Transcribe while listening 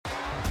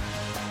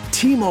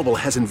T-Mobile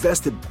has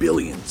invested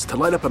billions to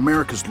light up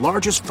America's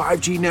largest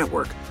 5G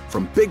network,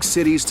 from big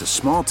cities to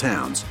small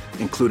towns,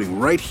 including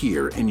right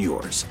here in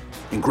yours.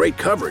 And great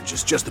coverage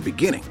is just the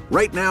beginning.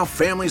 Right now,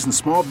 families and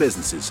small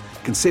businesses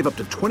can save up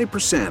to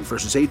 20%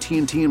 versus AT&T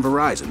and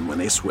Verizon when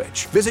they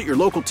switch. Visit your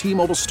local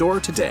T-Mobile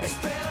store today.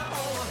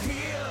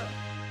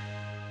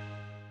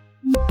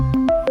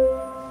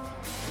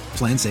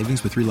 Plan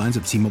savings with 3 lines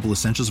of T-Mobile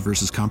Essentials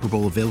versus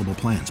comparable available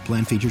plans.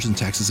 Plan features and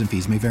taxes and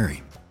fees may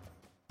vary.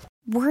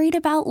 Worried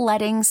about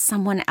letting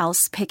someone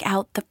else pick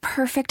out the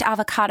perfect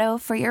avocado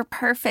for your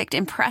perfect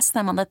impress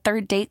them on the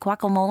third date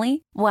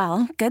guacamole?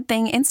 Well, good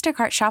thing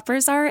Instacart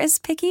shoppers are as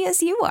picky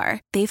as you are.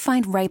 They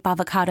find ripe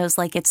avocados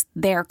like it's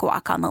their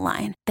guac on the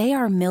line. They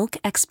are milk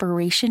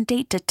expiration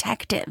date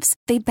detectives.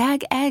 They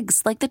bag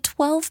eggs like the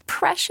 12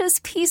 precious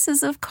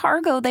pieces of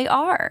cargo they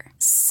are.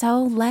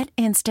 So let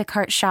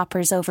Instacart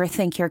shoppers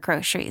overthink your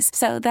groceries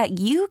so that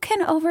you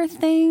can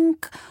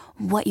overthink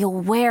what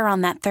you'll wear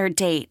on that third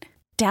date.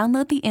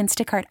 Download the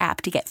Instacart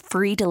app to get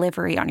free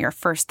delivery on your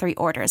first 3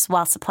 orders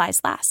while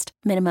supplies last.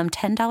 Minimum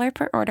 $10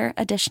 per order.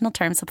 Additional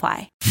terms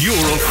apply. Your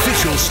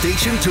official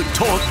station to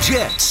talk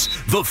Jets.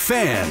 The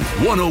Fan,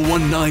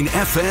 101.9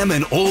 FM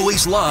and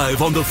always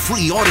live on the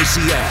free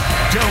Odyssey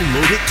app.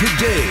 Download it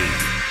today.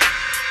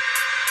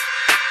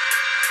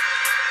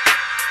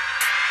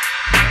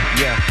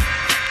 Yeah.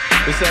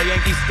 It's that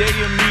Yankee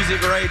Stadium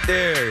music right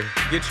there.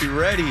 Get you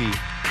ready.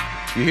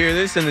 You hear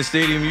this in the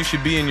stadium, you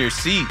should be in your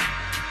seat.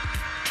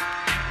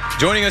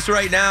 Joining us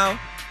right now,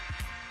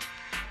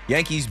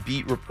 Yankees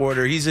beat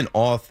reporter. He's an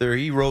author.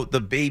 He wrote The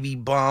Baby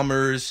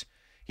Bombers.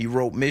 He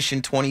wrote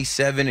Mission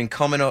 27. And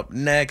coming up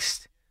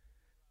next,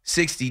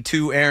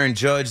 62, Aaron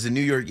Judge, the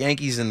New York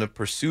Yankees in the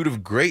pursuit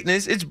of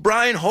greatness. It's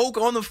Bryan Hoch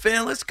on The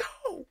Fan. Let's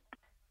go.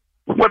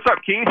 What's up,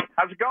 Keith?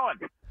 How's it going?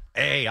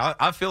 Hey,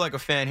 I feel like a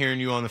fan hearing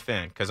you on The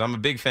Fan because I'm a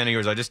big fan of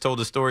yours. I just told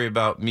a story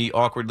about me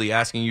awkwardly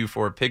asking you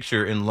for a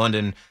picture in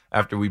London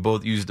after we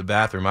both used the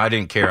bathroom. I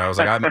didn't care. I was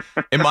like,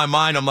 in my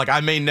mind, I'm like, I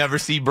may never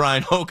see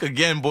Bryan Hoch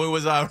again. Boy,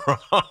 was I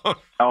wrong.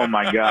 Oh,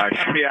 my gosh.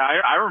 Yeah,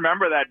 I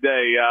remember that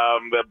day.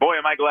 But boy,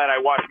 am I glad I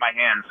washed my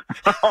hands.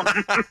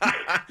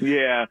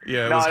 Yeah.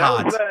 Yeah, it was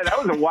hot.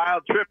 That was a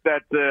wild trip,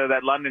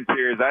 that London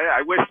series.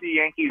 I wish the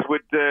Yankees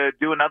would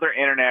do another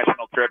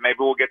international trip. Maybe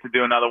we'll get to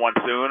do another one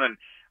soon. And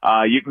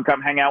you can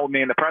come hang out with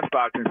me in the press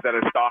box instead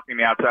of stalking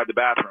me outside the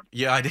bathroom.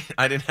 Yeah,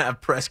 I didn't have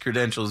press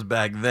credentials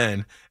back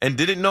then and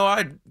didn't know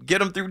I'd get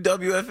them through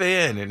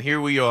WFAN. And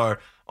here we are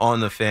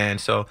on The Fan.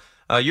 So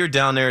you're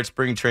down there at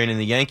spring training.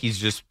 The Yankees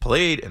just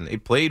played, and they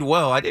played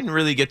well. I didn't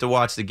really get to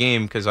watch the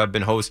game because I've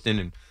been hosting.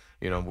 And,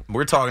 you know,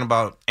 we're talking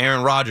about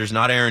Aaron Rodgers,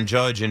 not Aaron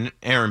Judge and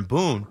Aaron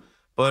Boone.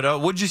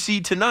 But what'd you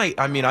see tonight?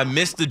 I mean, I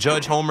missed the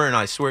Judge homer, and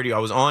I swear to you, I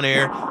was on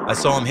air. I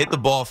saw him hit the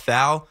ball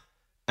foul,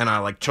 and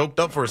I, choked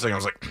up for a second. I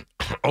was like,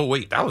 oh,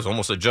 wait, that was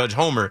almost a Judge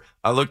homer.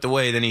 I looked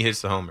away, then he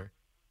hits the homer.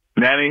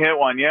 Then he hit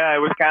one. Yeah, it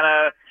was kind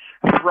of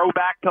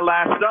throwback to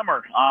last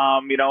summer.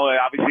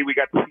 Obviously we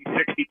got to see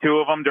 62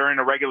 of them during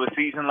the regular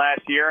season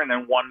last year and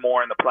then one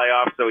more in the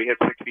playoffs, so he hit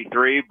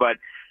 63. But,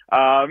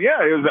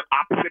 it was an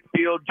opposite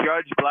field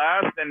Judge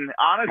blast, and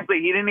honestly,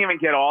 he didn't even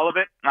get all of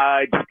it.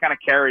 Just kind of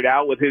carried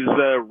out with his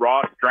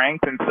raw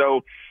strength, and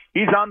so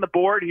he's on the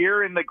board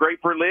here in the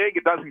Grapefruit League.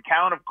 It doesn't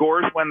count, of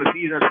course, when the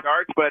season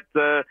starts, but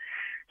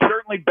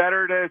certainly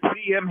better to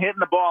see him hitting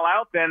the ball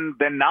out than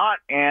not.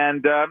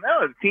 And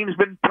the team's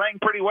been playing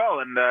pretty well.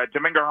 And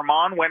Domingo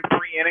Germán went 3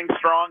 innings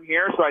strong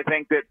here, so I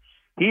think that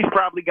he's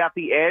probably got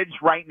the edge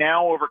right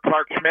now over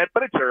Clarke Schmidt.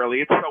 But it's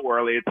early. It's so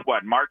early. It's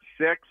March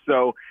 6th.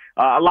 So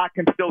a lot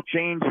can still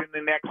change in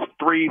the next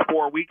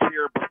 3-4 weeks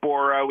here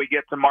before we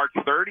get to March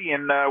 30,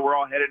 and we're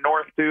all headed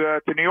north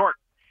to New York.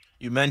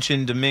 You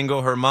mentioned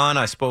Domingo Germán.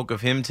 I spoke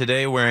of him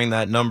today wearing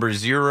that number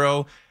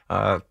 0.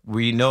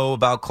 We know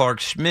about Clarke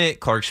Schmidt.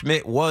 Clarke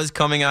Schmidt was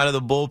coming out of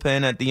the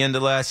bullpen at the end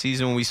of last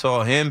season when we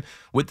saw him.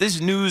 With this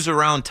news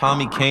around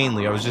Tommy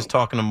Kahnle, I was just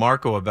talking to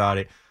Marco about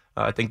it.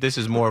 I think this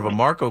is more of a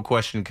Marco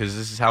question because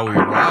this is how we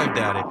arrived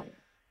at it.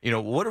 You know,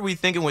 what are we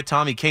thinking with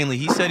Tommy Kahnle?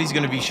 He said he's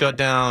going to be shut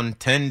down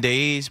 10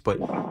 days, but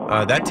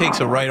that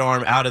takes a right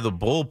arm out of the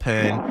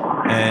bullpen.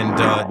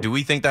 And do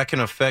we think that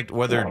can affect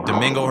whether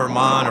Domingo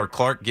Germán or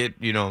Clarke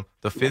get,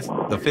 the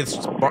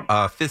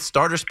fifth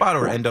starter spot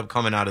or end up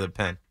coming out of the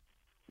pen?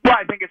 Well,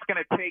 I think it's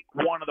going to take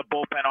one of the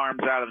bullpen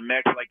arms out of the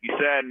mix, like you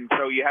said, and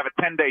so you have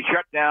a 10-day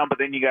shutdown, but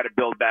then you got to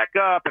build back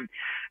up. And,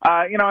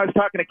 I was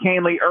talking to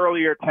Kahnle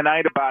earlier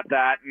tonight about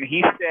that, and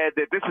he said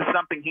that this is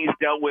something he's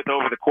dealt with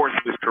over the course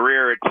of his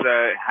career.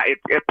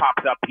 It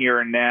pops up here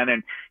and then,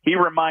 and he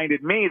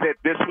reminded me that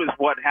this was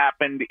what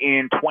happened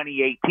in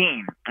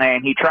 2018,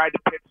 and he tried to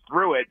pitch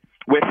through it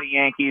with the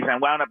Yankees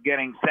and wound up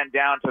getting sent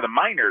down to the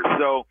minors.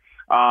 So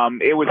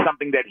it was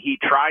something that he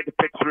tried to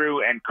pitch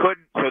through and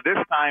couldn't. So this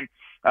time,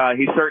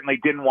 he certainly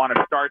didn't want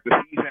to start the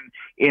season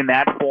in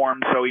that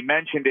form, so he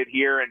mentioned it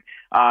here, and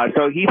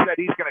so he said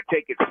he's going to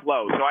take it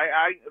slow. So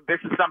this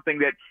is something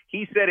that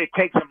he said it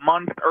takes a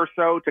month or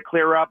so to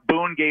clear up.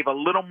 Boone gave a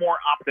little more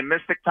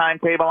optimistic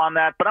timetable on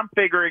that, but I'm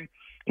figuring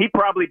he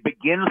probably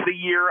begins the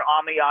year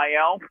on the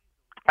IL.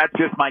 That's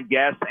just my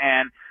guess.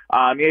 And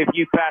if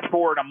you fast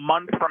forward a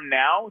month from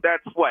now,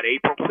 that's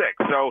April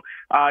 6th. So,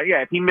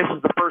 if he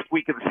misses the first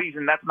week of the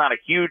season, that's not a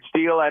huge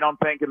deal, I don't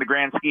think, in the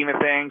grand scheme of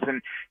things.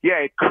 And,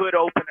 it could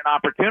open an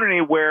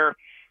opportunity where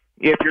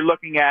if you're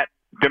looking at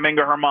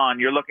Domingo Germán,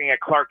 you're looking at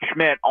Clark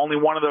Schmidt, only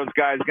one of those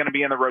guys is going to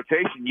be in the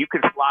rotation. You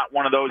could slot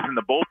one of those in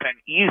the bullpen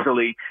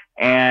easily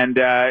and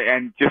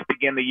just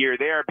begin the year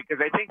there, because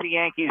I think the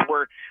Yankees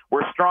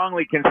were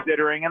strongly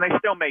considering, and they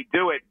still may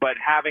do it, but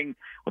having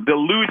the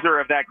loser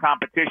of that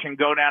competition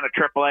go down to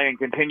AAA and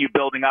continue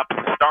building up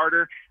as a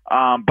starter.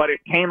 But if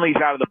Kahnle's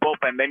out of the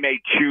bullpen, they may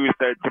choose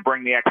to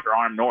bring the extra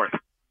arm north.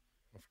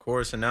 Of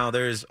course, and now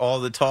there's all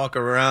the talk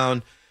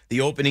around the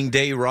opening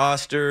day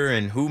roster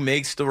and who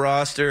makes the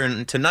roster.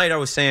 And tonight I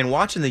was saying,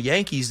 watching the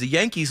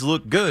Yankees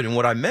look good. And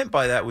what I meant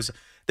by that was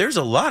there's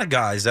a lot of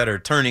guys that are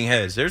turning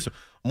heads. There's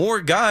more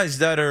guys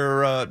that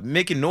are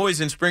making noise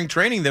in spring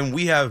training than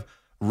we have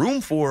room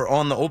for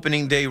on the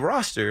opening day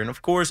roster. And,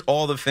 of course,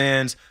 all the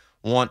fans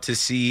want to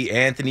see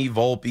Anthony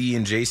Volpe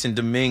and Jason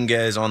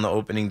Dominguez on the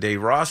opening day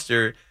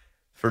roster.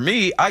 For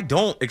me, I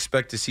don't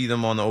expect to see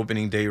them on the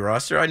opening day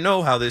roster. I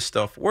know how this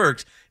stuff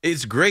works.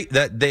 It's great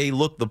that they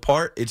look the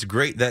part. It's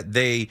great that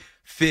they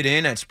fit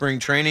in at spring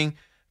training,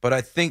 but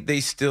I think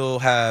they still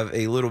have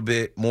a little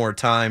bit more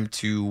time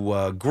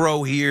to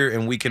grow here,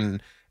 and we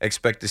can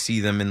expect to see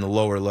them in the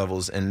lower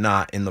levels and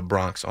not in the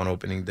Bronx on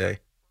opening day.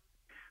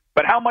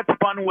 But how much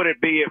fun would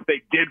it be if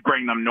they did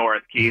bring them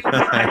north, Keith?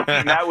 I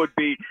mean, that would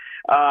be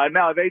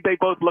no, they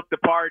both look the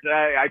part.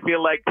 I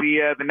feel like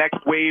the next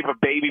wave of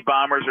baby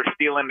bombers are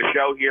stealing the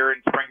show here in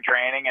spring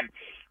training. And,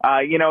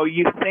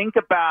 you think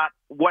about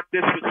what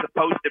this was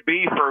supposed to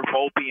be for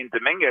Volpe and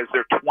Dominguez.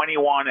 They're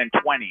 21 and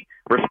 20,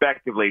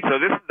 respectively. So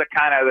this is the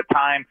kind of the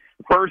time,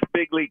 first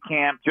big league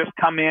camp, just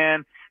come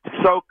in,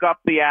 soak up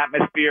the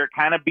atmosphere,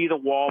 kind of be the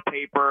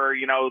wallpaper,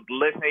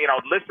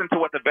 listen to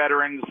what the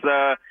veterans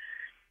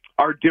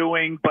are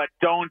doing, but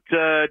don't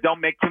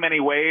make too many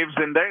waves.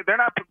 And they're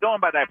not going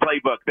by that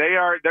playbook.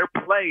 Their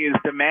play is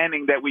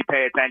demanding that we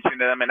pay attention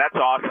to them, and that's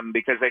awesome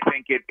because I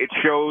think it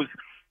shows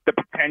the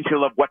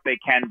potential of what they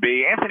can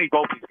be. Anthony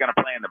Volpe is going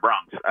to play in the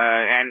Bronx,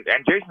 and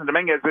Jason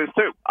Dominguez is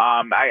too.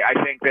 I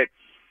think that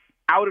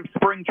out of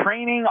spring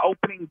training,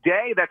 opening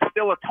day, that's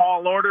still a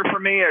tall order for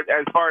me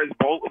as far as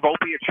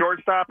Volpe at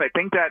shortstop. I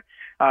think that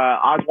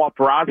Oswald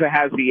Peraza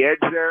has the edge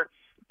there,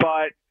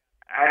 but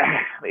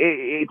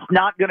it's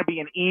not going to be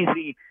an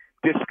easy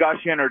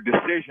discussion or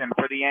decision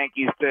for the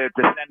Yankees to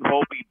send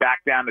Volpe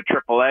back down to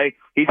AAA.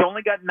 He's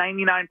only got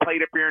 99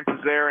 plate appearances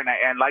there,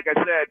 and like I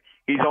said,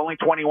 he's only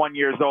 21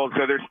 years old,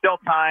 so there's still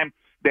time.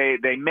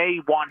 They may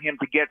want him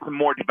to get some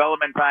more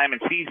development time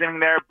and seasoning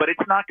there, but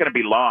it's not going to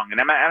be long.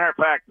 And as a matter of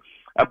fact,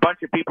 a bunch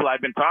of people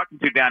I've been talking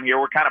to down here,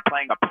 we're kind of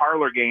playing a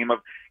parlor game of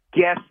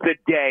guess the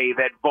day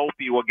that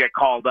Volpe will get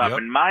called up. Yep.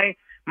 And my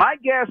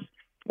guess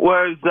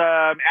was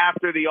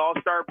after the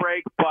All-Star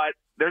break, but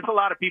there's a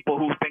lot of people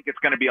who think it's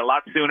going to be a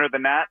lot sooner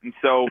than that. And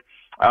so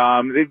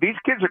these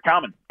kids are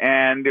coming.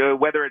 And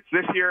whether it's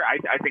this year,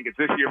 I think it's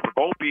this year for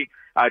Volpe.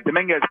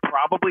 Dominguez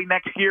probably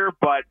next year,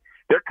 but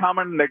they're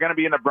coming. They're going to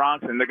be in the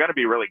Bronx, and they're going to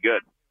be really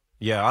good.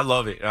 Yeah, I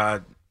love it.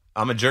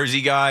 I'm a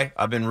Jersey guy.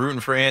 I've been rooting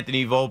for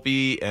Anthony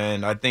Volpe,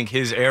 and I think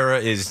his era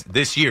is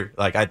this year.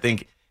 Like, I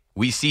think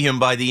we see him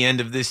by the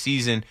end of this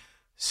season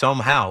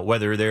somehow,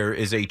 whether there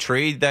is a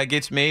trade that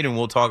gets made, and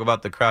we'll talk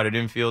about the crowded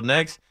infield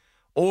next,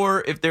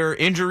 or if there are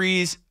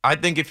injuries. I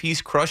think if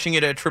he's crushing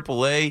it at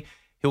AAA,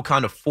 he'll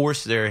kind of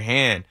force their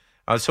hand.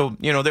 So,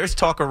 there's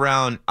talk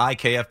around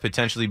IKF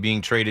potentially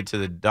being traded to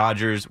the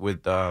Dodgers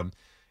with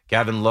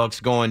Gavin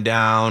Lux going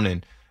down,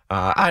 and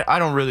I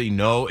don't really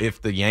know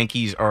if the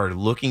Yankees are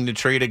looking to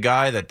trade a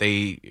guy that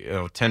they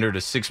tendered a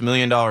 $6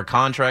 million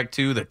contract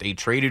to, that they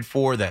traded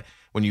for, that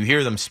when you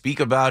hear them speak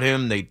about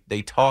him,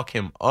 they talk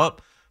him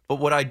up. But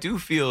what I do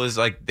feel is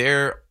like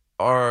there's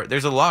a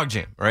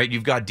logjam, right?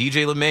 You've got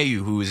DJ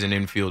LeMahieu, who is an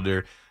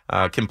infielder,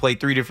 can play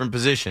three different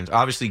positions.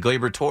 Obviously,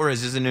 Gleyber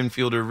Torres is an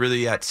infielder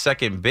really at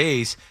second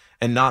base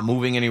and not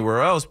moving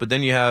anywhere else. But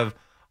then you have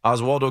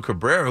Oswaldo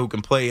Cabrera, who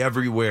can play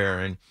everywhere.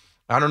 And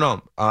I don't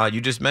know.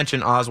 You just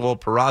mentioned Oswald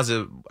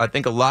Peraza. I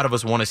think a lot of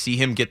us want to see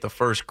him get the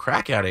first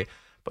crack at it.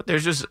 But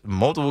there's just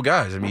multiple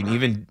guys. I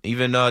mean,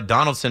 even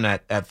Donaldson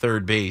at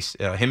third base.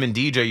 Him and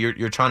DJ,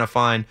 you're trying to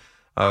find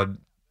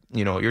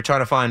you're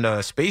trying to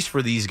find space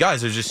for these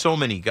guys. There's just so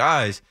many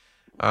guys.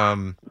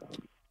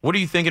 What are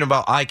you thinking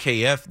about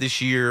IKF this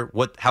year?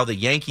 How the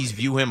Yankees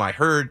view him? I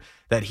heard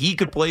that he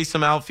could play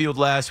some outfield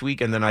last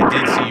week, and then I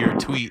did see your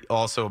tweet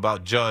also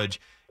about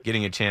Judge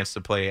getting a chance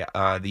to play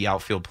the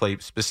outfield, play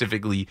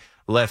specifically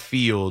left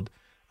field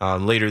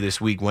later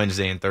this week,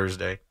 Wednesday and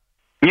Thursday.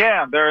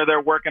 Yeah,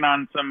 they're working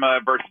on some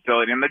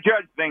versatility, and the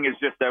Judge thing is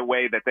just a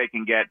way that they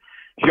can get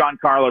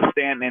Giancarlo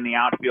Stanton in the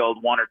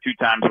outfield 1 or 2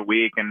 times a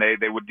week, and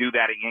they would do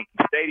that at Yankee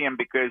Stadium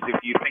because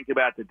if you think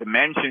about the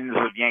dimensions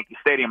of Yankee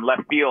Stadium,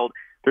 left field,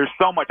 there's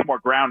so much more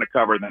ground to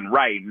cover than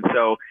right.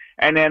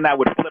 And then that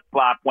would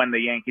flip-flop when the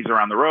Yankees are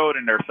on the road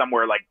and they're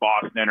somewhere like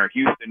Boston or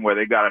Houston where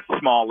they've got a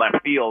small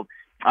left field.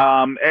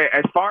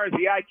 As far as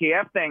the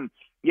IKF thing,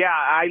 Yeah,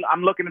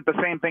 I'm looking at the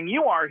same thing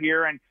you are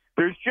here, and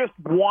there's just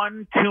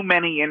one too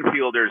many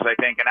infielders, I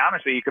think. And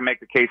honestly, you can make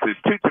the case there's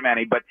two too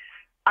many, but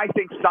I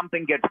think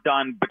something gets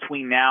done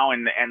between now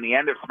and the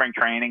end of spring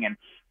training. And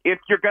if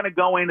you're going to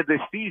go into this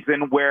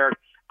season where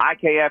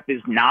IKF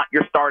is not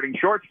your starting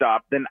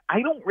shortstop, then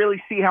I don't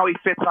really see how he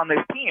fits on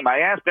this team. I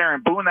asked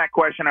Aaron Boone that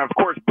question, and of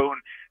course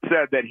Boone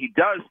said that he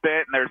does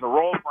fit, and there's a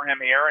role for him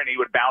here, and he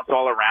would bounce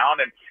all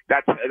around, and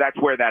that's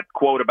where that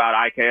quote about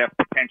IKF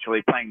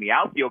potentially playing the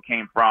outfield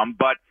came from.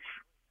 But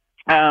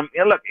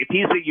look, if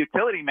he's a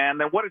utility man,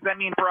 then what does that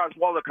mean for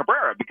Oswaldo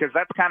Cabrera? Because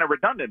that's kind of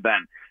redundant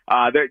then.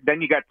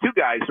 Then you got two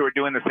guys who are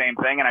doing the same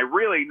thing, and I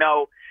really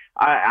know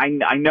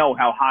I know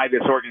how high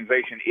this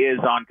organization is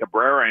on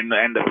Cabrera and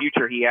the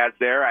future he has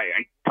there.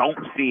 I don't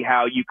see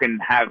how you can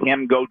have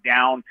him go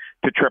down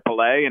to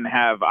AAA and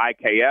have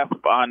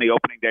IKF on the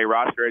opening day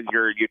roster as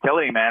your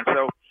utility man.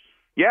 So,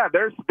 yeah,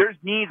 there's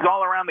needs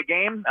all around the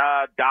game.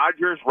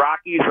 Dodgers,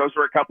 Rockies, those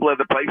are a couple of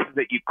the places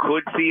that you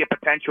could see a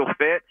potential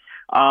fit.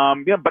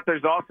 But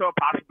there's also a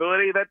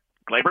possibility that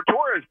Gleyber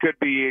Torres could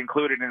be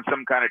included in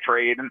some kind of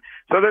trade. And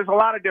so there's a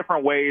lot of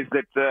different ways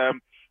that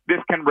this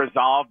can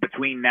resolve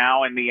between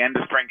now and the end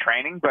of spring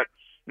training. But,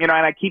 and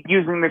I keep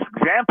using this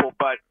example,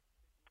 but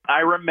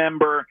I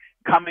remember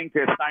coming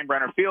to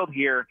Steinbrenner Field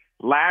here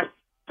last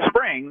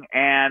spring,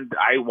 and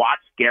I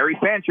watched Gary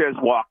Sanchez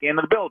walk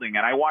into the building,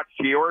 and I watched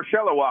Gio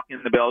Urshela walk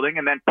into the building,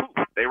 and then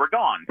poof, they were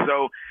gone.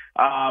 So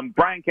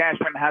Brian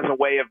Cashman has a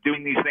way of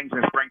doing these things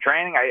in spring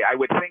training. I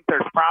would think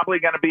there's probably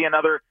going to be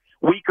another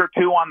week or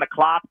two on the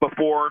clock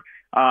before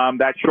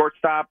that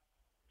shortstop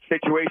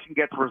situation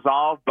gets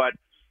resolved. But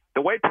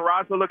the way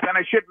Peraza looks, and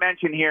I should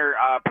mention here,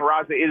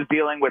 Peraza is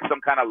dealing with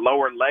some kind of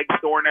lower leg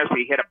soreness.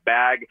 He hit a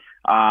bag,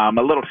 a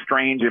little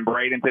strange in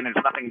Bradenton. It's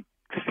nothing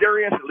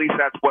serious. At least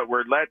that's what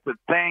we're led to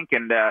think.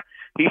 And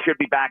he should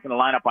be back in the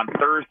lineup on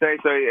Thursday.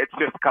 So it's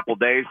just a couple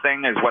days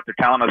thing is what they're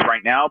telling us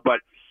right now.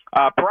 But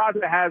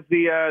Peraza has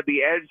the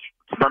edge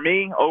for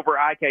me over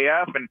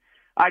IKF, and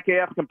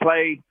IKF can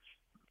play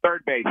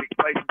third base. He can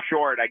play some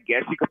short. I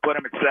guess you could put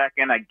him at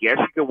second. I guess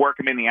you could work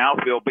him in the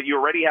outfield. But you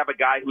already have a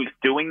guy who's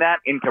doing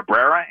that in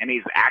Cabrera, and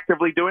he's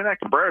actively doing that.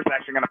 Cabrera's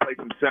actually going to play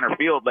some center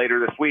field later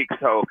this week.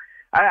 So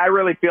I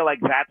really feel like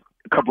that's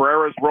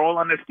Cabrera's role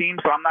on this team.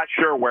 So I'm not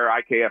sure where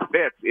IKF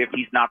fits if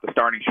he's not the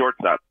starting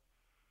shortstop.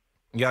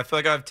 Yeah, I feel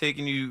like I've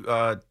taken you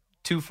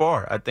too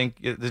far. I think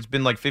it's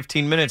been like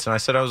 15 minutes, and I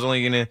said I was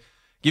only going to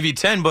give you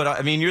 10, but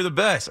I mean, you're the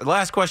best.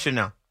 Last question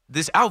now.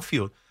 This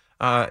outfield.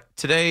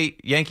 Today,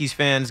 Yankees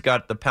fans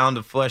got the pound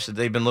of flesh that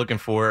they've been looking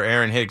for.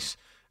 Aaron Hicks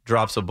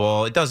drops a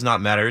ball. It does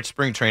not matter. It's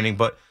spring training.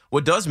 But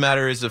what does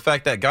matter is the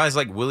fact that guys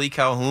like Willie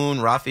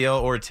Calhoun, Rafael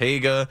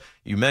Ortega,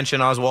 you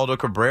mentioned Oswaldo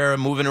Cabrera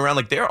moving around.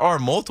 Like, there are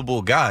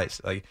multiple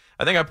guys. Like,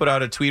 I think I put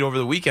out a tweet over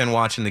the weekend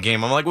watching the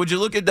game. I'm like, would you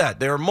look at that?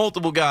 There are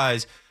multiple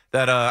guys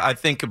that I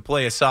think could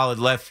play a solid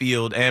left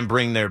field and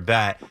bring their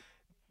bat,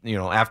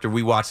 after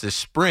we watch this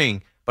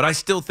spring. But I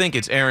still think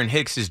it's Aaron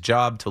Hicks'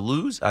 job to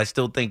lose. I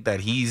still think that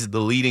he's the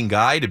leading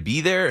guy to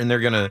be there, and they're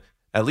going to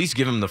at least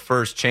give him the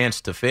first chance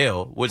to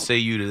fail. What say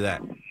you to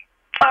that?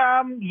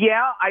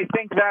 Yeah, I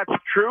think that's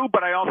true,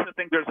 but I also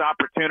think there's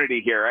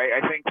opportunity here.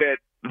 I think that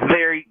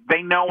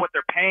they know what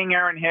they're paying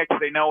Aaron Hicks.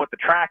 They know what the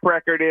track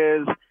record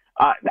is.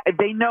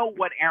 They know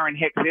what Aaron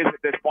Hicks is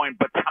at this point,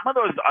 but some of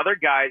those other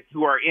guys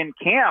who are in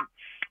camp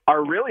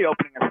are really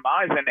opening some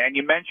eyes. And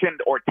you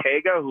mentioned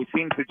Ortega, who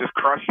seems to just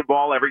crush the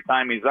ball every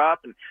time he's up.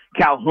 And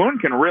Calhoun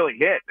can really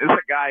hit. This is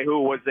a guy who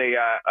was a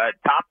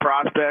top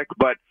prospect,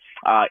 but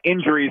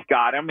injuries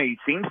got him. He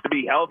seems to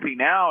be healthy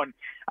now. And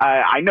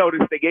I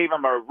noticed they gave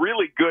him a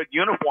really good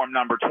uniform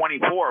number,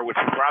 24, which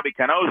is Robbie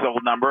Cano's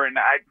old number. And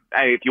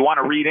if you want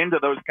to read into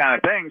those kind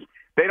of things,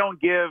 they don't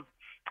give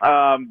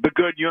the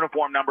good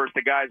uniform numbers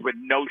to guys with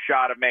no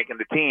shot of making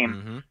the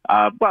team.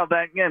 Mm-hmm. Well,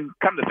 then, again,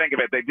 come to think of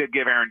it, they did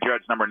give Aaron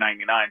Judge number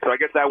 99, so I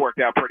guess that worked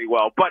out pretty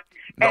well. But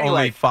anyway,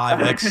 only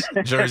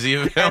 5X jersey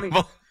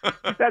available.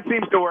 That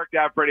seems to work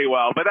out pretty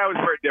well, but that was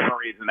for a different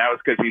reason. That was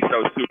because he's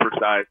so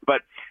supersized.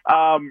 But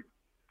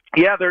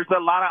yeah, there's a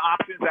lot of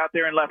options out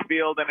there in left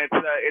field, and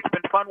it's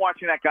been fun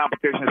watching that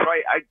competition. So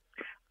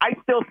I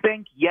still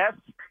think, yes,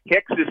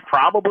 Hicks is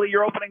probably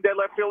your opening day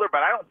left fielder,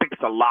 but I don't think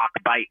it's a lock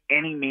by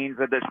any means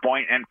at this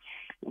point. And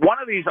one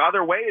of these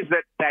other ways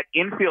that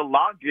infield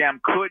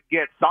logjam could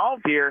get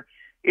solved here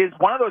is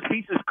one of those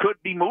pieces could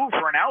be moved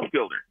for an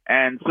outfielder.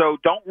 And so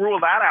don't rule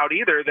that out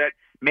either, that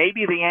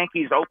maybe the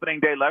Yankees opening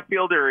day left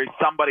fielder is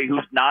somebody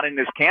who's not in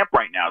this camp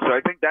right now. So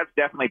I think that's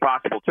definitely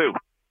possible too.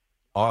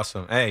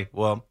 Awesome. Hey,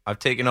 well, I've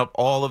taken up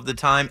all of the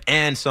time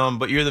and some,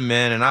 but you're the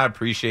man, and I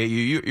appreciate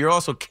you. You're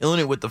also killing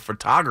it with the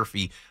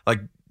photography.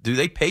 Like, do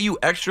they pay you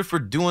extra for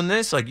doing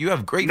this? Like, you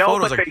have great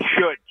photos. No, but they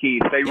should,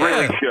 Keith. They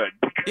really should.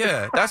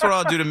 Yeah, that's what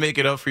I'll do to make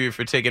it up for you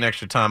for taking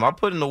extra time. I'll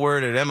put in the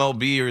word at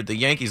MLB or at the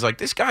Yankees. Like,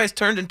 this guy's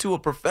turned into a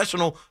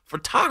professional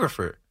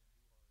photographer.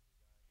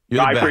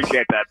 I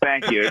appreciate that.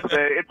 Thank you.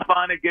 It's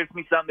fun. It gives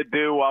me something to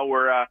do while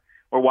we're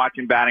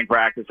watching batting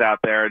practice out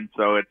there, and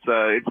so it's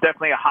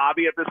definitely a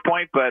hobby at this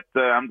point. But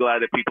I'm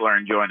glad that people are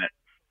enjoying it.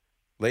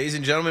 Ladies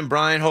and gentlemen,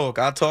 Brian Hoke.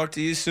 I'll talk to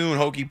you soon,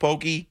 Hokey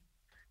Pokey.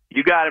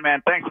 You got it,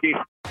 man. Thanks, Keith.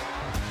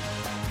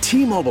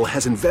 T-Mobile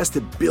has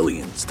invested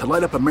billions to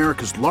light up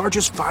America's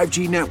largest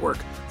 5G network,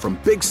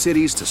 from big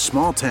cities to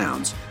small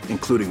towns,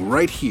 including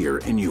right here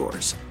in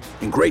yours.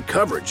 And great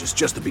coverage is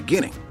just the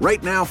beginning.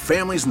 Right now,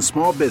 families and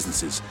small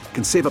businesses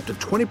can save up to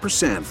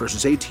 20%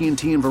 versus AT&T and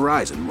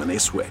Verizon when they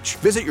switch.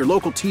 Visit your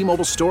local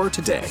T-Mobile store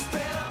today.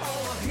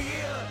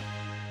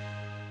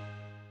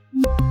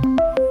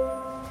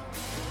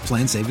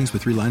 Plan savings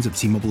with 3 lines of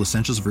T-Mobile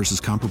Essentials versus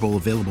comparable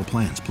available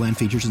plans. Plan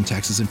features and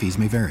taxes and fees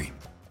may vary.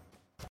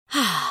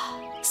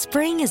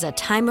 Spring is a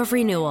time of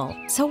renewal,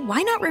 so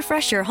why not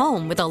refresh your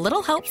home with a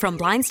little help from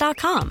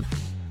Blinds.com?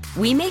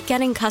 We make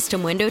getting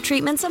custom window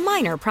treatments a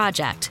minor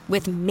project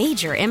with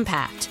major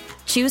impact.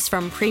 Choose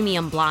from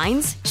premium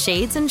blinds,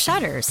 shades, and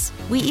shutters.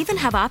 We even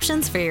have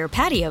options for your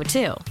patio,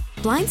 too.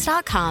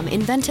 Blinds.com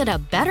invented a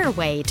better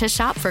way to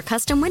shop for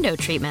custom window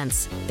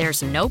treatments.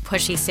 There's no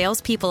pushy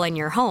salespeople in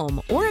your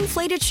home or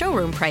inflated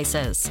showroom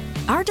prices.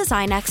 Our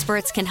design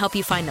experts can help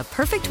you find the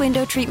perfect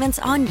window treatments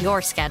on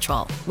your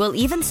schedule. We'll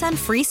even send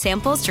free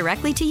samples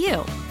directly to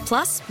you.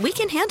 Plus, we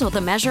can handle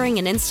the measuring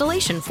and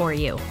installation for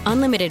you.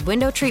 Unlimited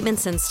window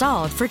treatments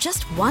installed for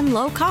just one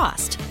low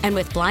cost. And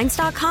with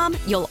Blinds.com,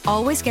 you'll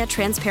always get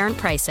transparent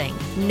pricing.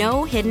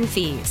 No hidden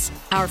fees.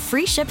 Our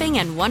free shipping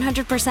and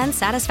 100%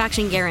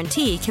 satisfaction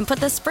guarantee can put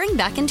the spring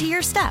back into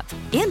your step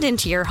and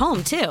into your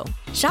home, too.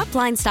 Shop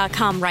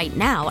Blinds.com right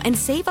now and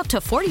save up to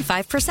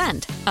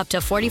 45%. Up to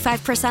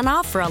 45%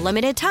 off for a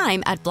limited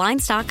time at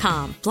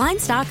Blinds.com.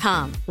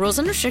 Blinds.com. Rules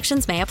and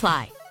restrictions may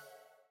apply.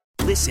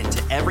 Listen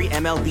to every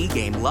MLB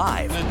game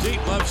live. In the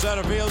deep left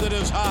center field, it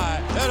is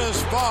high, it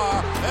is far,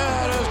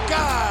 it is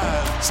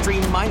gone.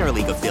 Stream minor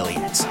league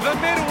affiliates. The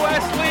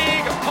Midwest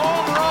League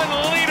home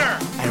run leader.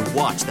 And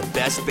watch the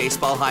best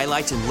baseball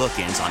highlights and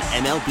look-ins on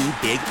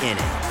MLB Big Inning.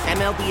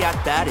 MLB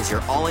At Bat is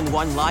your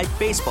all-in-one live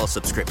baseball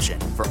subscription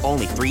for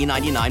only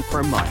 $3.99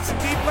 per month.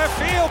 Deep left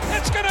field,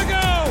 it's gonna go.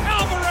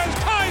 Alvarez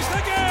ties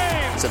the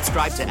game.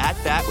 Subscribe to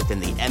At Bat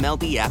within the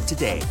MLB app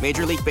today.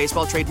 Major League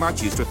Baseball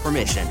trademarks used with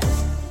permission.